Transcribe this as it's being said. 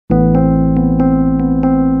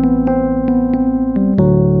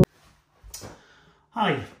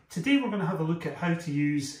Hi, today we're going to have a look at how to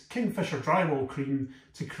use Kingfisher Drywall Cream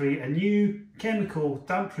to create a new chemical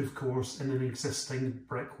damp-proof course in an existing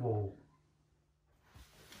brick wall.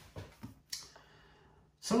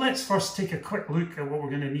 So let's first take a quick look at what we're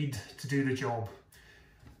going to need to do the job.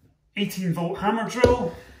 18-volt hammer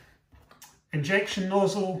drill, injection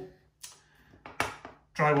nozzle,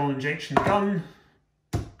 drywall injection gun,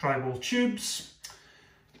 drywall tubes,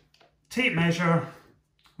 tape measure,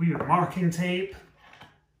 wee bit of marking tape,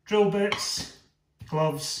 drill bits,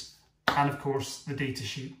 gloves, and of course the data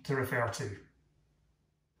sheet to refer to.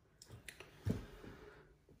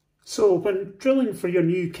 So when drilling for your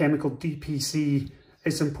new chemical DPC,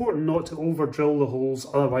 it's important not to over drill the holes,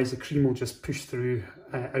 otherwise the cream will just push through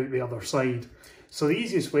out the other side. So the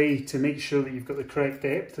easiest way to make sure that you've got the correct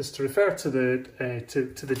depth is to refer to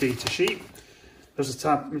the data sheet. There's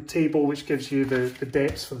a table which gives you the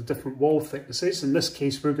depths for the different wall thicknesses. In this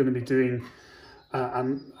case we're going to be doing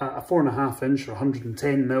a 4.5 inch or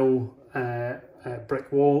 110 mil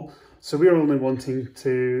brick wall, so we're only wanting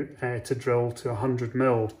to drill to 100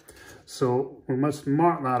 mil. So we must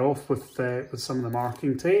mark that off with some of the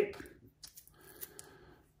marking tape,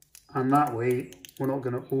 and that way we're not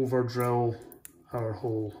going to over drill our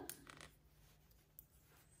hole.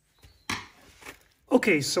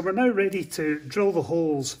 Okay, so we're now ready to drill the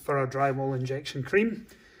holes for our drywall injection cream.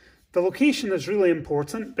 The location is really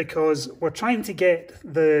important because we're trying to get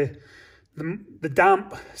the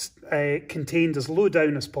damp contained as low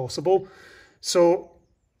down as possible. So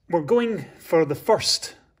we're going for the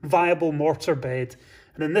first viable mortar bed.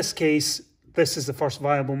 And in this case, this is the first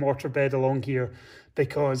viable mortar bed along here,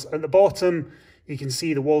 because at the bottom, you can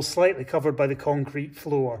see the wall's slightly covered by the concrete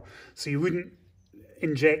floor. So you wouldn't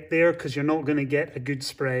inject there because you're not going to get a good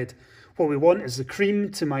spread. What we want is the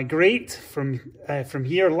cream to migrate from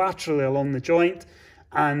here laterally along the joint,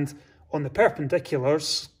 and on the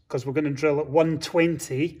perpendiculars, because we're going to drill at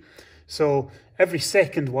 120, so every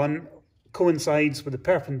second one coincides with the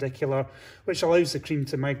perpendicular, which allows the cream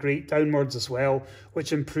to migrate downwards as well,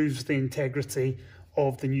 which improves the integrity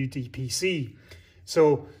of the new DPC.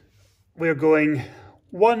 So we're going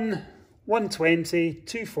 120,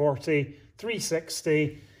 240,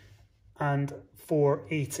 360 and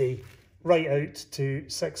 480. Right out to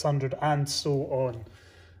 600 and so on.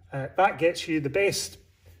 That gets you the best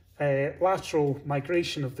lateral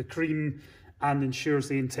migration of the cream and ensures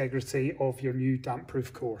the integrity of your new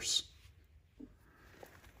damp-proof course.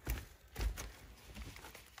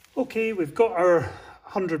 Okay, we've got our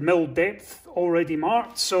 100 mil depth already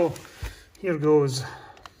marked, so here goes.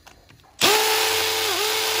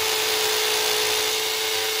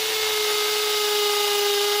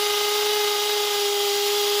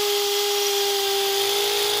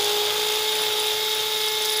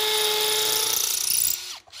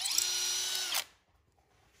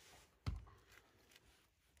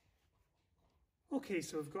 Okay,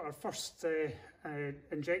 so we've got our first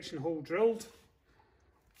injection hole drilled.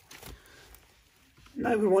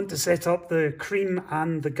 Now we want to set up the cream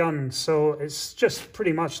and the gun. So it's just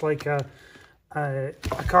pretty much like a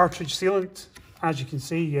cartridge sealant. As you can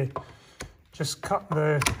see, you just cut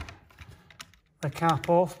the cap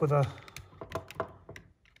off with a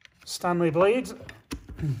Stanley blade.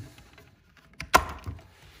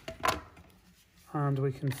 And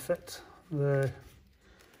we can fit the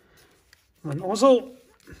nozzle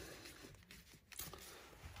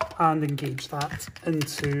and engage that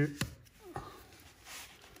into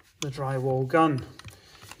the drywall gun.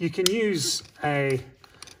 You can use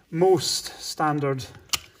most standard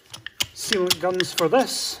sealant guns for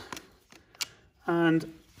this,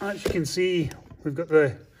 and as you can see we've got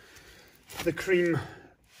the cream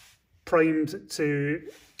primed to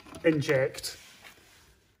inject.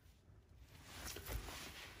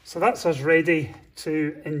 So that's us ready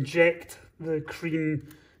to inject the cream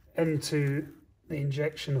into the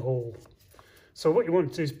injection hole. So what you want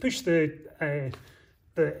to do is push the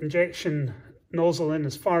injection nozzle in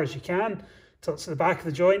as far as you can till it's at the back of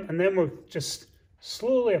the joint, and then we're just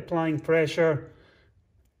slowly applying pressure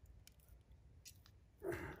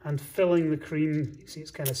and filling the cream. You see it's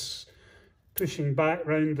kind of pushing back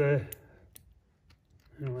round the,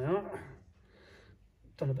 there we are,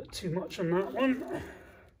 done a bit too much on that one,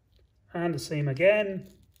 and the same again.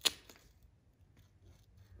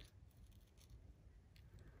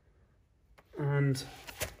 And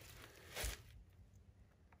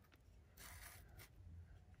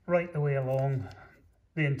right the way along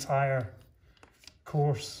the entire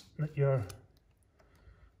course that you're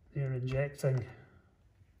injecting.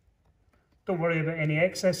 Don't worry about any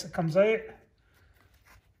excess that comes out.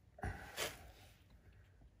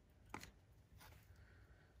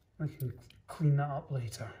 We can clean that up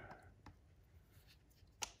later.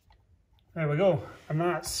 There we go, and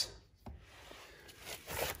that's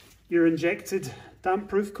your injected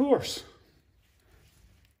damp-proof course.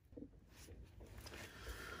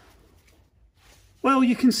 Well,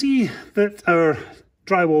 you can see that our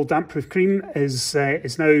drywall damp-proof cream is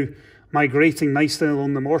now migrating nicely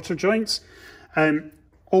along the mortar joints.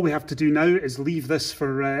 All we have to do now is leave this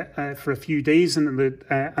for a few days, and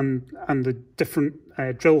the different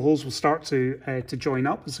drill holes will start to join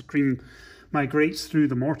up as the cream migrates through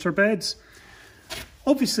the mortar beds.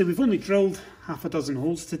 Obviously, we've only drilled half a dozen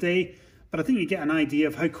holes today, but I think you get an idea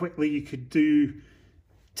of how quickly you could do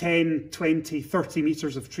 10, 20, 30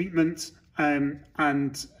 metres of treatment, and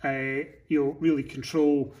really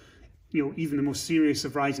control even the most serious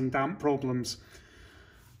of rising damp problems.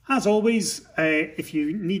 As always, if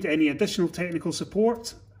you need any additional technical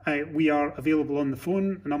support, we are available on the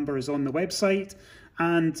phone. The number is on the website,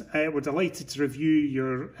 and we're delighted to review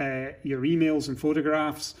your emails and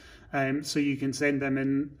photographs, so you can send them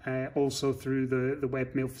in also through the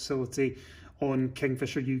webmail facility on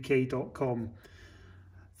kingfisheruk.com.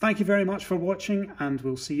 Thank you very much for watching, and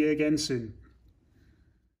we'll see you again soon.